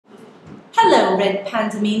Hello, Red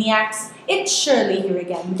Pandamoniacs. It's Shirley here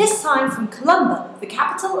again, this time from Colombo, the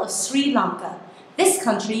capital of Sri Lanka. This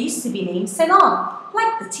country used to be named Ceylon,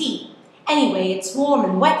 like the tea. Anyway, it's warm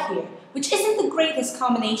and wet here, which isn't the greatest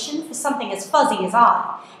combination for something as fuzzy as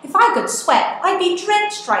I. If I could sweat, I'd be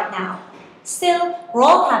drenched right now. Still, we're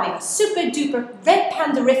all having a super-duper red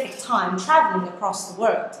pandarific time traveling across the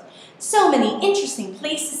world. So many interesting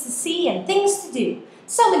places to see and things to do.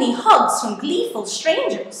 So many hugs from gleeful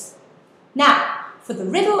strangers. Now, for the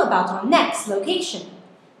riddle about our next location.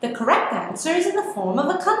 The correct answer is in the form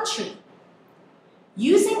of a country.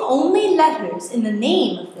 Using only letters in the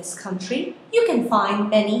name of this country, you can find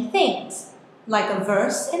many things, like a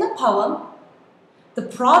verse in a poem, the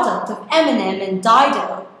product of Eminem and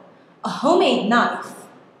Dido, a homemade knife,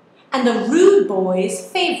 and the Rude Boys'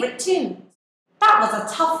 favorite tune. That was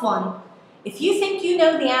a tough one. If you think you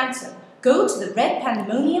know the answer, go to the red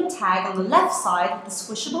Pandamonium tag on the left side of the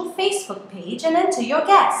Squishable Facebook page and enter your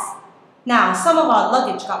guess. Now, some of our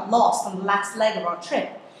luggage got lost on the last leg of our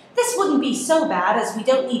trip. This wouldn't be so bad as we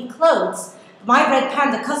don't need clothes. My red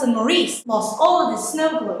panda cousin Maurice lost all of his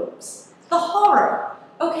snow globes. The horror!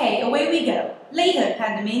 Okay, away we go. Later,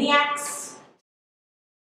 Pandamoniacs.